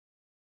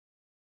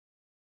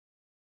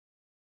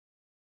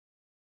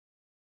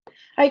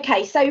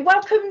Okay, so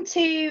welcome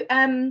to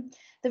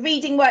the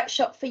reading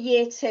workshop for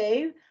year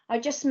 2. I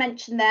just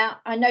mentioned that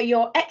I know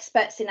you're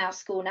experts in our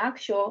school now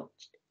because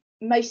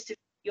most of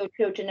your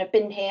children have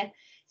been here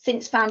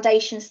since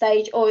foundation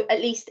stage, or at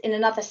least in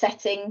another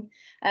setting.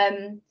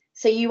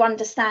 So you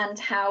understand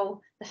how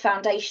the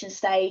foundation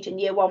stage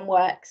and year 1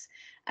 works.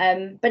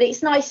 But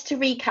it's nice to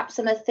recap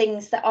some of the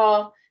things that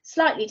are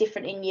slightly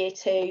different in year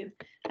 2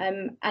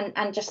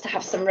 and just to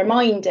have some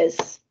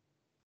reminders.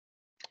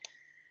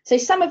 So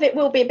some of it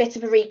will be a bit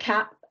of a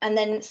recap, and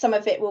then some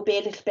of it will be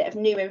a little bit of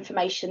new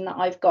information that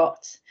I've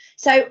got.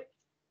 So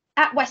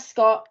at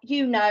Westcott,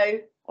 you know,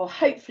 or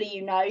hopefully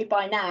you know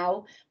by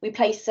now, we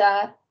place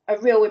a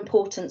real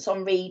importance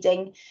on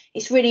reading.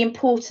 It's really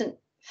important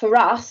for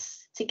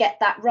us to get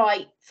that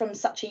right from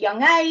such a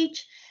young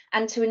age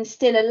and to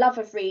instill a love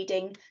of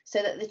reading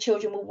so that the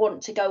children will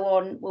want to go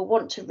on, will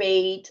want to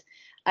read,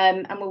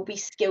 and will be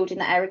skilled in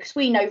that area, because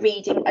we know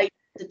reading opens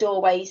the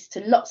doorways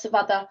to lots of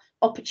other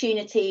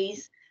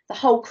opportunities, the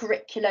whole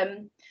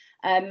curriculum,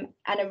 and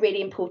a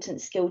really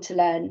important skill to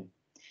learn.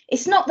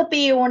 It's not the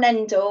be all and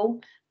end all,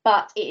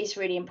 but it is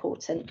really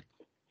important.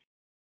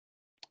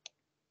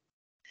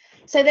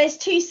 So there's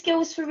 2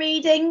 skills for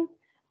reading.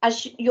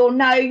 As you'll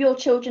know, your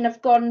children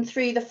have gone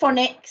through the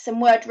phonics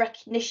and word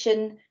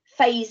recognition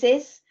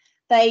phases.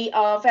 They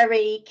are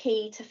very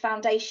key to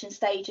foundation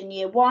stage in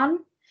year 1.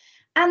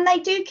 And they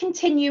do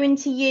continue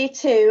into year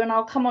 2, and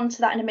I'll come on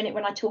to that in a minute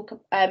when I talk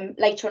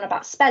later on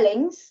about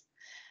spellings.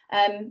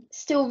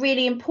 Still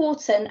really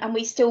important, and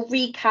we still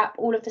recap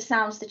all of the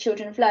sounds the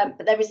children have learned,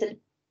 but there is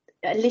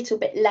a little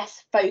bit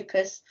less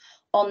focus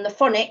on the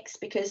phonics,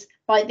 because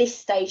by this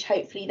stage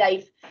hopefully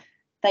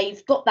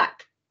they've got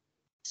that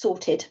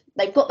sorted,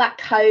 they've got that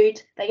code,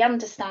 they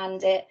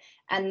understand it,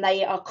 and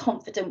they are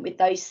confident with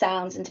those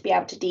sounds and to be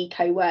able to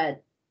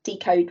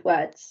decode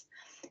words.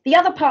 The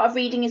other part of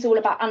reading is all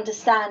about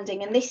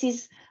understanding, and this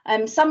is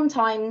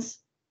sometimes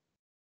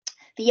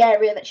the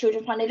area that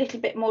children find a little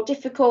bit more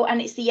difficult,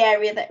 and it's the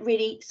area that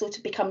really sort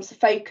of becomes the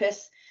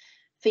focus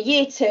for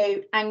year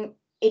 2 and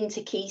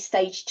into key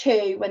stage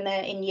 2 when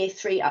they're in year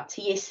 3 up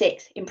to year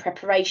 6 in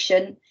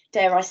preparation,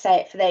 dare I say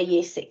it, for their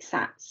year 6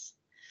 SATs.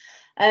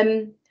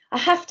 I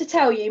have to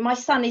tell you, my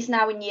son is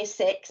now in year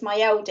 6,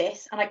 my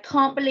eldest, and I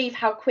can't believe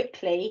how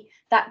quickly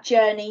that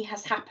journey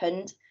has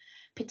happened,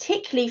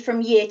 particularly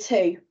from year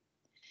 2.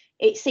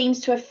 It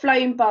seems to have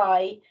flown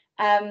by.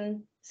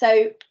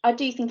 So I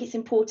do think it's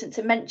important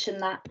to mention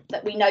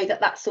that we know that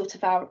that's sort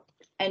of our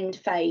end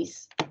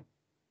phase.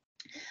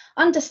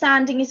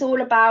 Understanding is all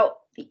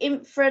about the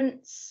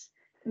inference,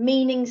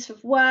 meanings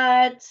of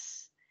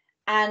words,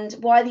 and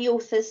why the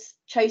author's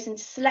chosen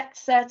to select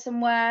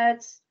certain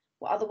words,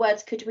 what other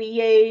words could we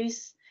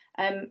use,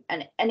 and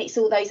it's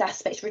all those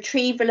aspects,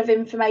 retrieval of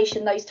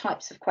information, those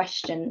types of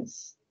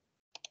questions.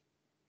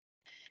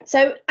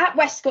 So at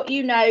Westcott,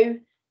 you know,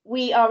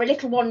 we are a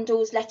little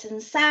Wandles letters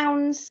and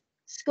sounds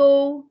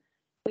school.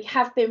 We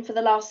have been for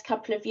the last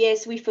couple of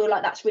years. We feel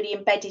like that's really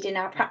embedded in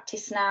our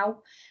practice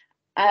now.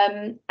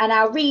 And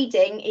our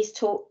reading is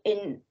taught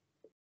in,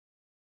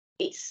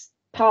 it's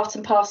part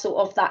and parcel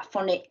of that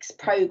phonics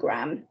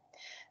programme.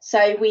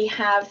 So we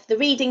have the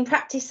reading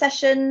practice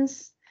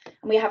sessions,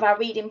 and we have our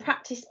reading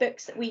practice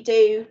books that we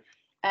do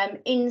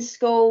in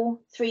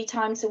school 3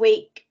 times a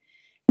week.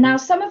 Now,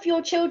 some of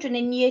your children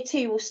in year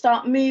 2 will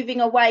start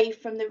moving away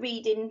from the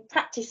reading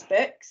practice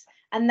books,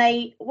 and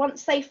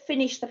once they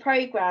finish the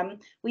programme,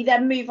 we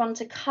then move on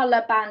to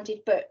colour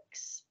banded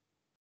books.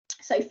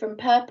 So from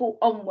purple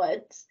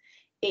onwards,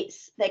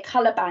 they're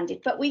colour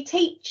banded, but we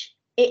teach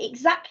it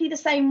exactly the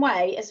same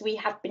way as we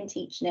have been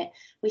teaching it.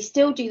 We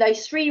still do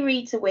those 3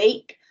 reads a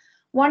week.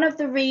 One of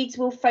the reads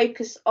will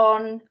focus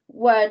on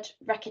word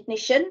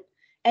recognition,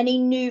 any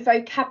new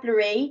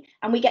vocabulary,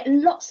 and we get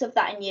lots of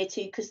that in year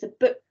 2 because the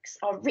books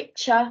are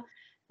richer,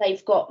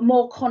 they've got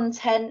more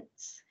content,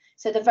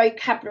 so the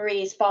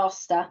vocabulary is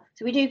faster.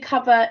 So we do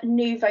cover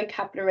new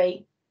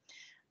vocabulary.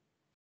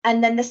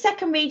 And then the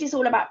second read is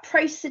all about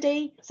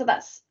prosody, so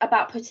that's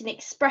about putting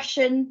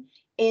expression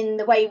in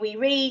the way we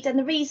read, and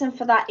the reason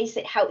for that is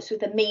it helps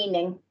with the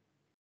meaning,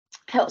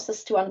 helps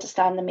us to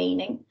understand the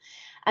meaning.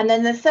 And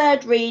then the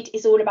third read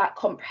is all about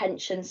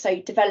comprehension,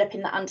 so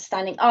developing that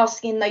understanding,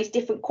 asking those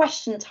different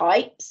question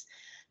types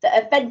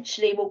that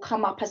eventually will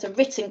come up as a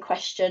written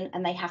question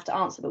and they have to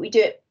answer, but we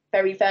do it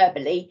very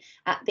verbally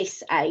at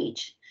this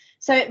age.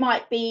 So it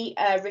might be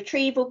a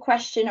retrieval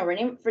question or an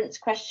inference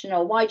question,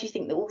 or why do you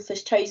think the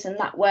author's chosen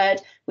that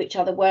word? Which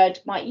other word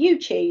might you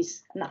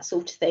choose? And that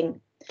sort of thing.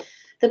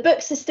 The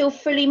books are still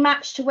fully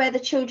matched to where the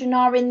children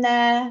are in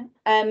their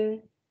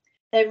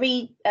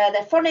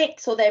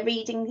phonics or their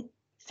reading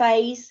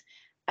phase,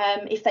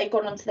 if they've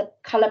gone onto the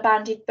colour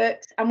banded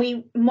books, and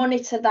we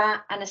monitor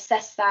that and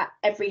assess that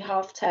every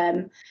half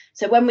term.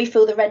 So when we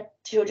feel the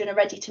children are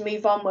ready to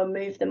move on, we'll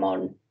move them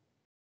on.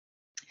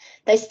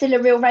 There's still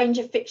a real range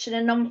of fiction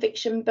and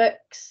non-fiction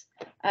books,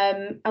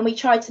 and we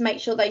try to make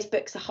sure those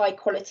books are high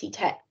quality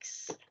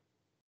texts.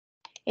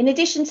 In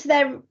addition to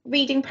their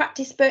reading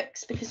practice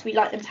books, because we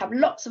like them to have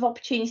lots of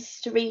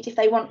opportunities to read if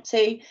they want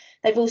to,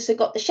 they've also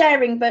got the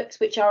sharing books,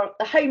 which are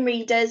the home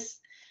readers,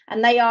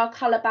 and they are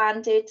colour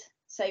banded,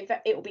 so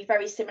it will be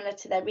very similar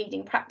to their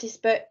reading practice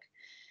book.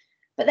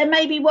 But there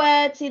may be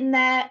words in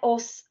there or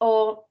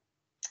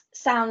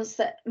sounds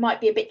that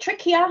might be a bit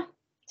trickier,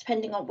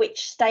 depending on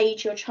which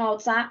stage your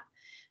child's at.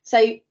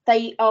 So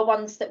they are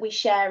ones that we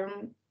share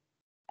and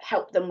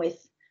help them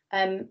with.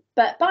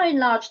 But by and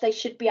large, they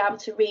should be able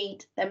to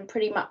read them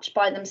pretty much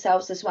by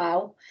themselves as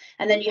well.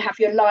 And then you have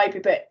your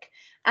library book.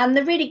 And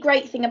the really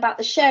great thing about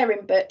the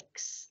sharing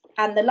books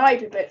and the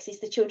library books is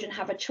the children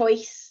have a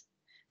choice.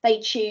 They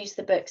choose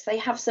the books. They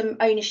have some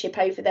ownership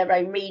over their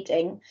own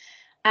reading.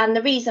 And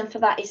the reason for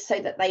that is so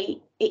that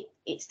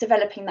it's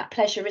developing that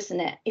pleasure, isn't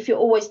it? If you're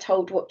always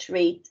told what to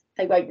read,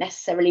 they won't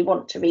necessarily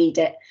want to read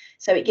it.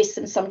 So it gives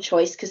them some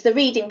choice, because the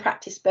reading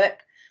practice book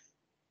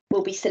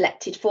will be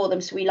selected for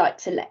them, so we like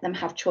to let them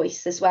have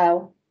choice as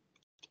well.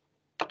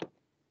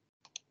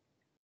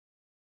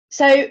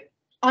 So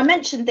I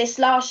mentioned this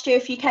last year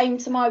if you came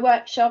to my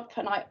workshop,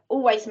 and I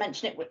always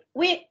mention it.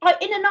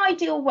 In an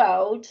ideal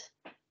world,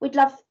 we'd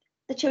love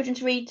the children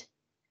to read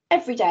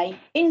every day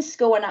in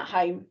school and at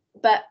home,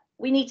 but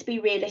we need to be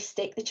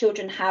realistic. The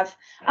children have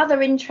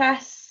other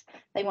interests.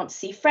 They want to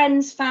see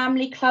friends,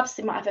 family, clubs.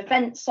 They might have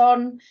events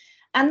on,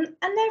 and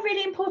they're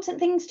really important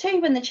things too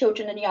when the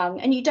children are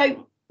young, and you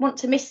don't want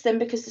to miss them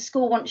because the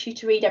school wants you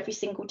to read every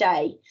single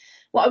day.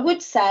 What I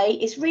would say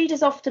is read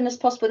as often as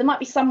possible. There might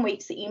be some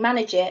weeks that you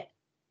manage it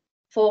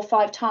 4 or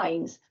 5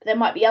 times, but there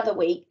might be other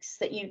weeks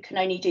that you can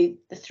only do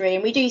the 3,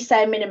 and we do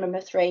say a minimum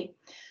of 3.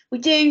 We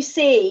do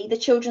see the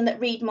children that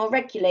read more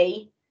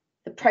regularly,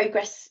 the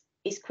progress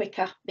is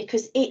quicker,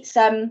 because it's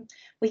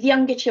with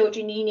younger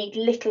children you need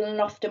little and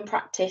often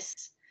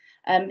practice,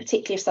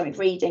 particularly if something's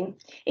reading.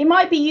 It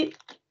might be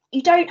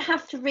you don't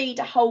have to read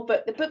a whole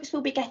book. The books will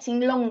be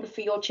getting longer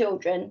for your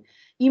children.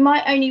 You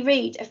might only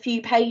read a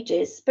few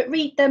pages, but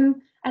read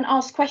them and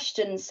ask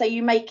questions so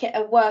you make it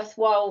a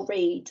worthwhile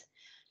read.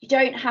 You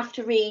don't have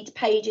to read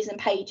pages and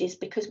pages,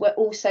 because we're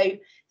also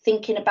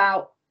thinking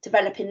about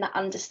developing that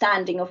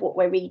understanding of what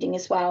we're reading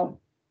as well.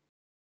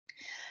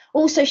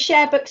 Also,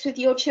 share books with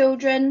your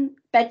children.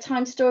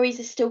 Bedtime stories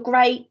are still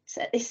great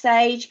at this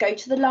age. Go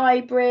to the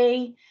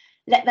library.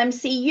 Let them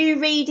see you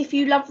read if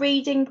you love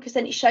reading, because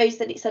then it shows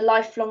that it's a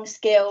lifelong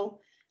skill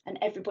and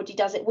everybody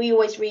does it. We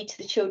always read to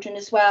the children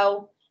as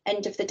well,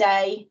 end of the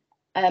day.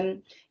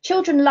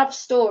 Children love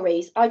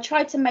stories. I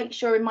try to make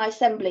sure in my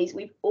assemblies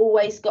we've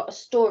always got a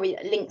story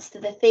that links to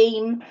the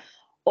theme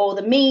or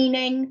the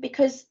meaning,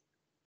 because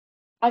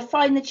I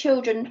find the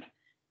children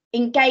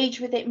engage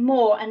with it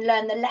more and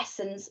learn the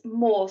lessons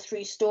more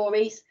through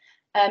stories,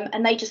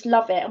 and they just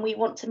love it, and we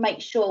want to make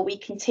sure we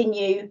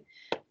continue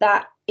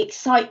that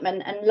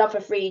excitement and love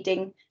of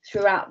reading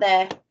throughout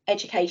their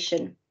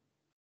education.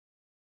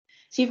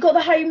 So you've got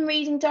the home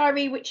reading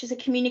diary, which is a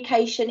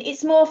communication.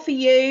 It's more for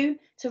you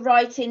to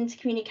write in to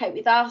communicate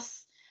with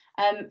us.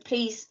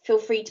 Please feel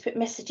free to put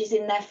messages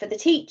in there for the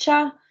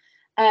teacher,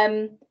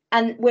 and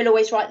we'll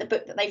always write the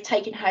book that they've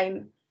taken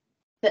home,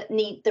 that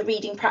need the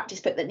reading practice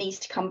book that needs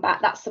to come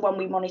back. That's the one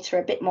we monitor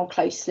a bit more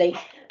closely,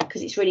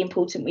 because it's really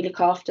important we look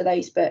after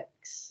those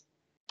books.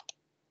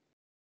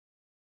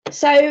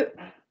 So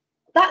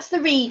that's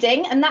the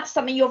reading, and that's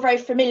something you're very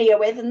familiar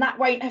with, and that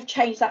won't have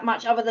changed that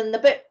much, other than the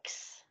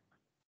books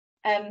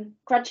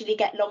gradually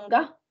get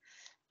longer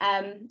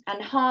and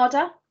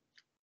harder.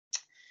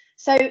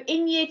 So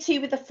in year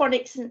 2 with the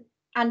phonics,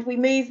 and we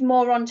move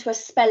more onto a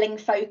spelling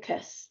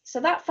focus. So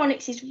that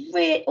phonics is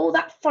all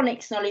that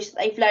phonics knowledge that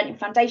they've learned in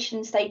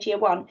foundation stage year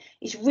 1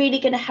 is really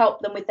going to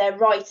help them with their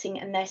writing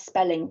and their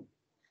spelling.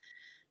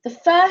 The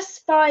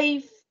first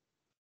 5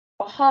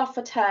 or half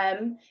a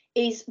term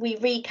is we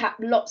recap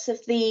lots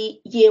of the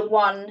year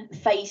 1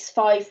 phase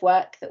 5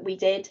 work that we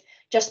did,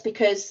 just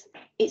because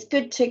it's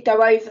good to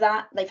go over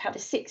that. They've had a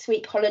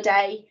 6-week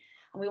holiday,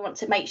 and we want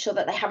to make sure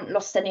that they haven't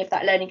lost any of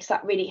that learning, because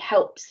that really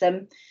helps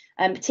them,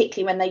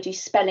 particularly when they do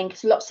spelling,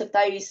 because lots of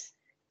those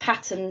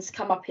patterns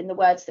come up in the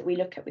words that we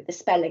look at with the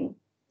spelling.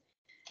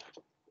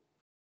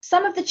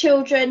 Some of the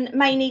children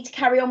may need to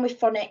carry on with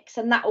phonics,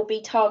 and that will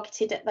be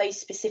targeted at those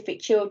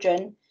specific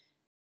children.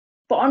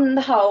 But on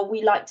the whole,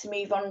 we like to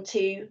move on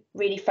to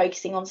really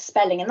focusing on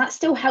spelling, and that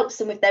still helps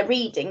them with their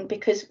reading,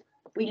 because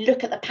we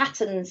look at the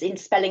patterns in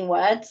spelling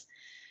words,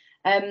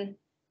 and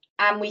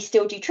we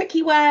still do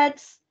tricky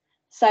words.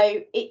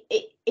 So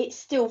it's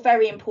still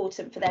very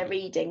important for their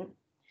reading.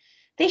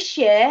 This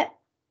year,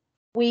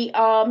 we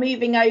are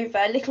moving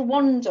over. Little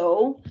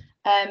Wandle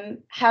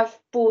have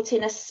brought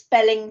in a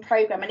spelling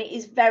programme, and it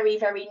is very,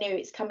 very new.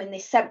 It's coming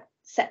this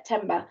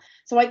September.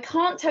 So I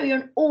can't tell you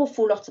an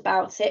awful lot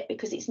about it,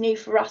 because it's new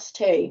for us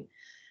too.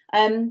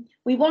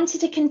 We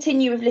wanted to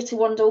continue with Little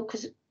Wandle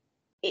because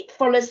it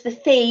follows the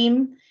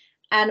theme,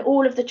 and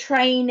all of the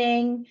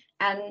training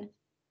and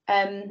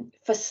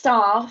for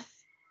staff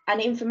and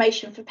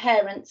information for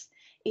parents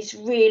is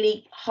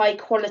really high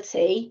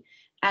quality,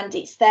 and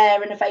it's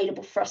there and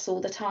available for us all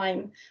the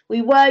time.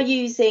 We were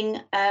using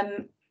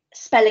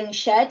spelling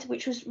shed,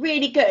 which was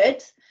really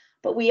good,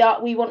 but we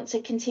want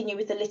to continue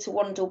with the Little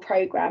Wandle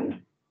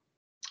programme.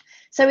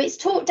 So it's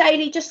taught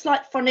daily, just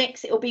like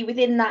phonics. It will be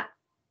within that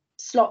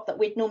slot that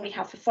we'd normally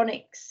have for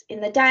phonics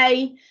in the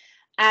day,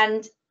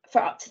 and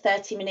for up to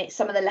 30 minutes.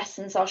 Some of the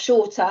lessons are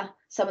shorter,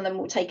 some of them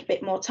will take a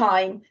bit more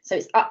time, so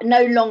it's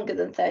no longer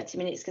than 30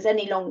 minutes, because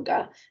any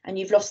longer and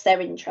you've lost their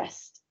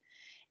interest.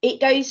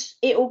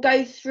 It will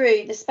go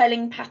through the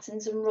spelling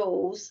patterns and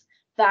rules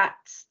that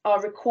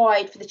are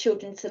required for the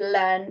children to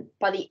learn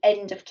by the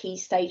end of Key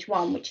Stage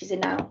 1, which is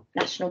in our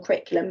national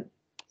curriculum.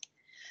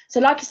 So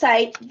like I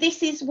say,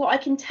 this is what I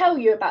can tell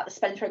you about the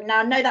spelling programme. Now,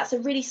 I know that's a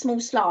really small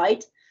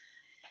slide.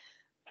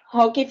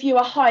 I'll give you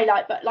a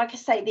highlight, but like I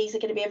say, these are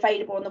going to be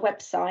available on the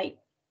website.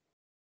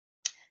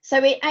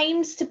 So it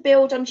aims to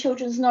build on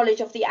children's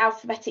knowledge of the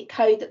alphabetic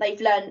code that they've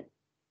learned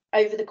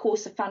over the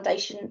course of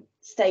Foundation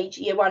Stage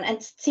Year 1, and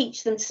to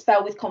teach them to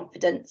spell with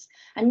confidence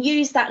and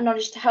use that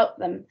knowledge to help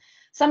them.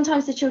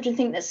 Sometimes the children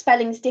think that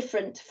spelling's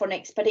different to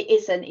phonics, but it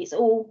isn't. It's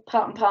all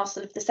part and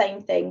parcel of the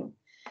same thing.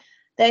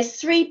 There's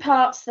 3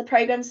 parts to the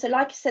programme. So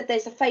like I said,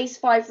 there's a phase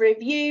 5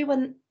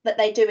 review that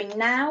they're doing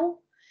now.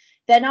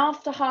 Then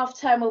after half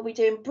term, we'll be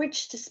doing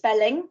bridge to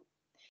spelling,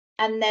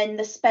 and then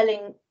the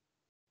spelling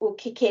will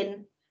kick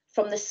in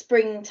from the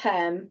spring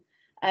term.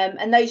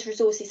 And those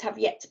resources have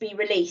yet to be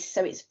released,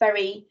 so it's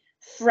very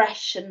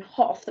fresh and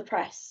hot off the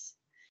press.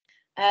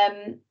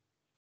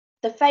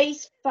 The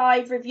phase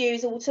 5 review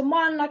is autumn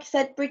 1, like I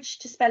said, bridge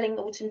to spelling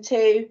autumn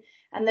 2,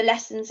 and the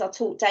lessons are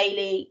taught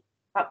daily,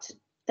 up to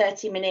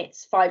 30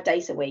 minutes, 5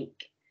 days a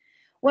week.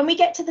 When we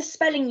get to the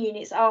spelling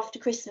units after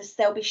Christmas,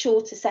 there'll be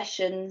shorter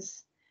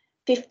sessions,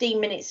 15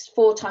 minutes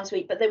 4 times a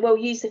week, but they will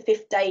use the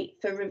 5th day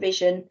for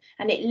revision,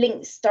 and it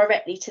links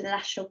directly to the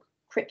national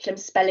curriculum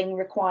spelling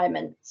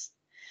requirements.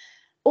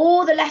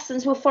 All the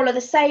lessons will follow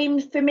the same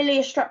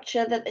familiar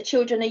structure that the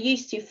children are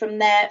used to from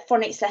their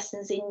phonics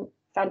lessons in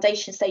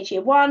Foundation Stage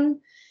Year 1.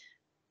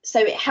 So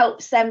it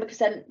helps them because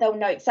they'll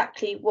know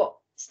exactly what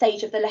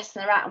stage of the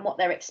lesson they're at and what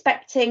they're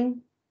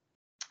expecting,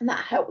 and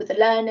that'll help with the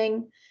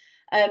learning.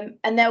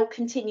 And they'll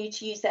continue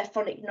to use their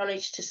phonic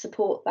knowledge to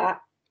support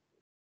that.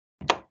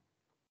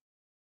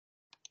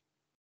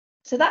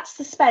 So that's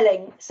the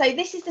spelling. So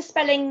this is the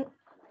spelling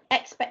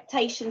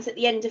expectations at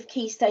the end of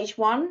Key Stage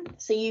 1.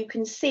 So you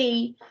can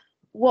see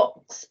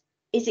what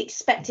is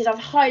expected. I've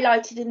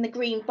highlighted in the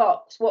green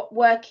box what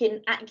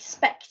working at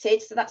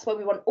expected. So that's where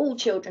we want all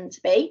children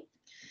to be.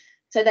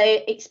 So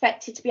they're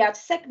expected to be able to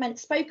segment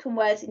spoken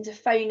words into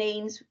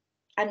phonemes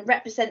and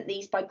represent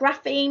these by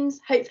graphemes.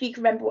 Hopefully you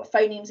can remember what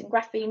phonemes and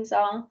graphemes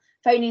are.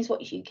 Phonemes,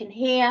 what you can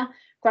hear.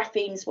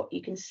 Graphemes, what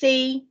you can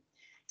see.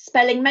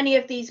 Spelling many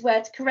of these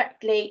words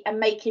correctly and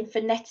making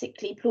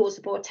phonetically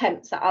plausible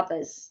attempts at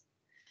others.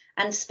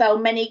 And spell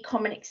many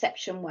common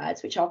exception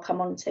words, which I'll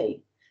come on to.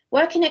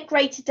 Working at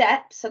greater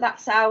depth, so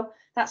that's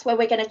where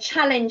we're going to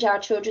challenge our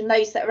children,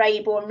 those that are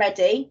able and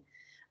ready,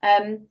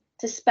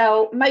 to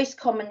spell most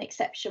common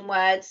exception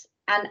words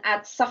and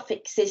add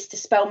suffixes to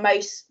spell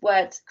most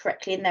words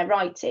correctly in their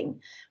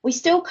writing. We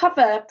still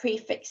cover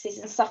prefixes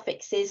and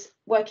suffixes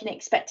working at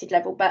expected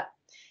level, but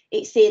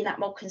it's seeing that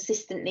more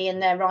consistently in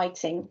their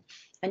writing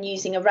and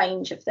using a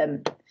range of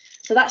them.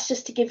 So that's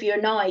just to give you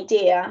an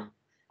idea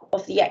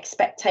of the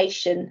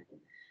expectation.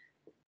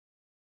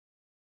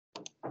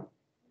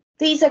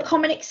 These are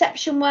common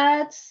exception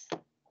words.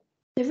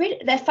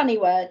 They're funny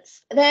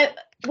words. They're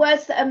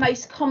words that are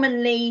most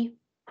commonly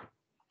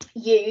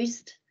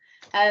used,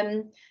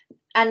 and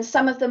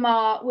some of them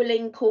will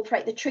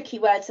incorporate the tricky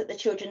words that the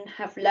children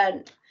have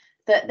learnt,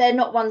 but they're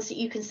not ones that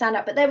you can stand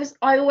up. But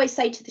I always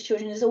say to the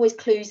children, there's always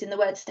clues in the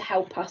words to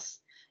help us.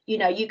 You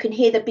know, you can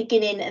hear the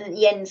beginning and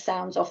the end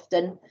sounds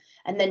often,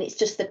 and then it's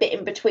just the bit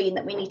in between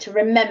that we need to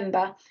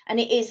remember. And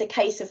it is a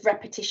case of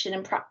repetition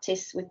and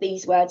practice with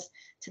these words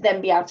to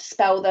then be able to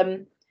spell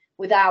them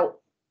without,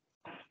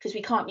 because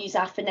we can't use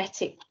our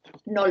phonetic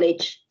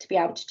knowledge to be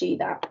able to do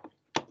that.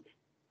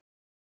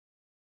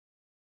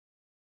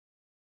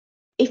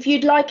 If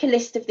you'd like a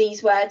list of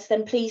these words,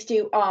 then please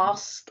do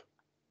ask.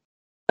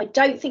 I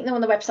don't think they're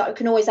on the website. I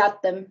can always add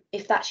them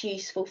if that's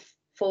useful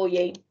for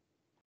you.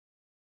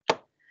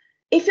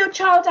 If your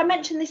child, I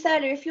mentioned this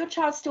earlier, if your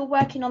child's still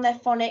working on their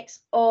phonics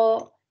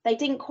or they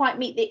didn't quite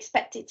meet the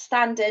expected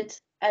standard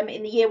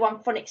in the Year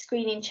 1 phonics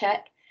screening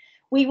check,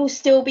 we will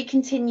still be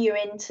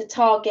continuing to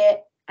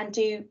target and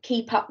do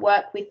keep up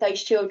work with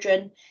those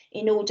children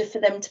in order for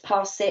them to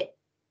pass it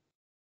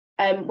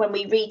when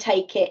we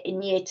retake it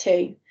in Year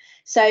 2.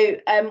 So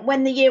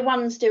when the Year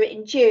 1s do it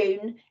in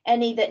June,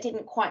 any that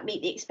didn't quite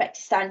meet the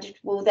expected standard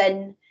will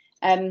then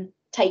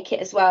take it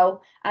as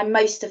well. And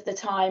most of the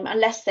time,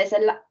 unless there's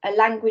a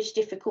language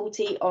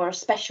difficulty or a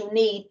special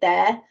need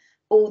there,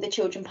 all the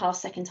children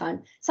pass second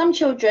time. Some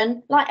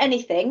children, like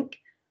anything,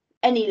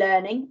 any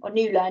learning or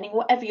new learning,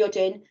 whatever you're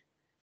doing,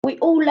 we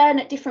all learn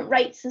at different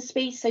rates and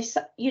speeds. So,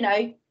 you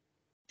know,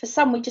 for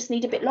some, we just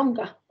need a bit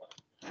longer.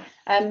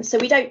 So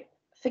we don't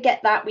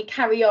forget that, we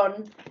carry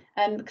on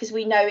because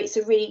we know it's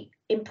a really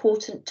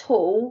important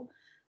tool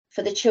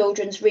for the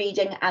children's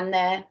reading and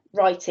their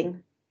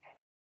writing.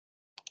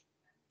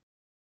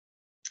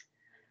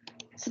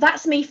 So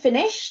that's me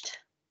finished.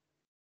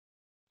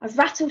 I've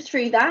rattled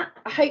through that.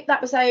 I hope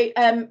that was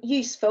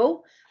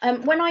useful.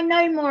 When I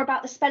know more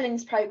about the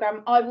spellings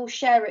programme, I will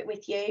share it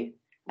with you,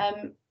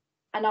 and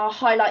I'll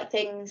highlight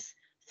things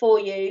for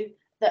you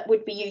that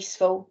would be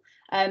useful.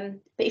 But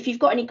if you've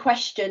got any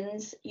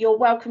questions, you're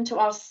welcome to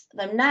ask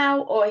them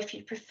now, or if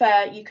you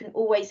prefer, you can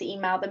always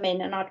email them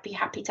in and I'd be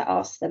happy to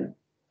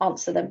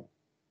answer them.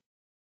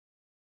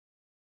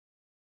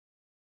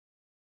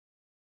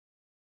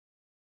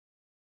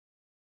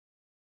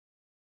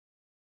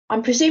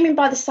 I'm presuming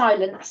by the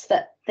silence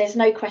that there's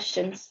no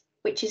questions,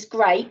 which is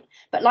great.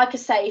 But like I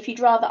say, if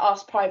you'd rather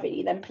ask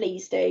privately, then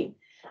please do.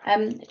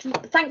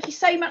 Thank you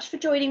so much for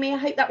joining me. I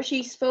hope that was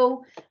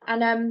useful,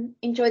 and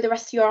enjoy the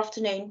rest of your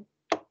afternoon.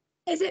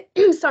 Is it,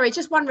 sorry,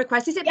 just one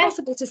request. Is it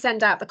possible to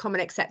send out the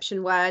common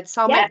exception words?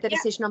 So I'll make the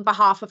decision on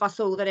behalf of us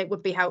all that it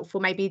would be helpful.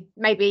 Maybe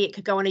it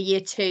could go on a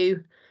year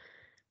 2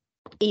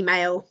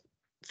 email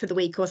for the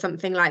week or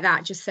something like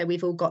that, just so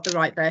we've all got the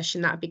right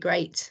version. That would be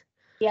great.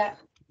 Yeah,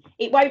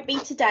 it won't be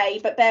today,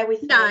 but bear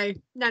with me.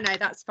 No,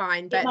 that's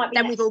fine. But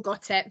then we've all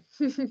got it.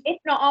 If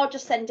not, I'll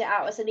just send it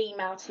out as an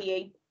email to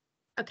you.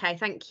 Okay,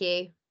 thank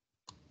you.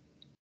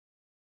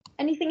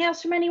 Anything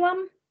else from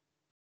anyone?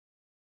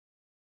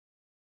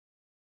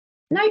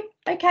 No?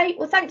 Okay,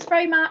 well, thanks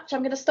very much.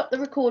 I'm going to stop the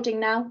recording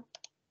now.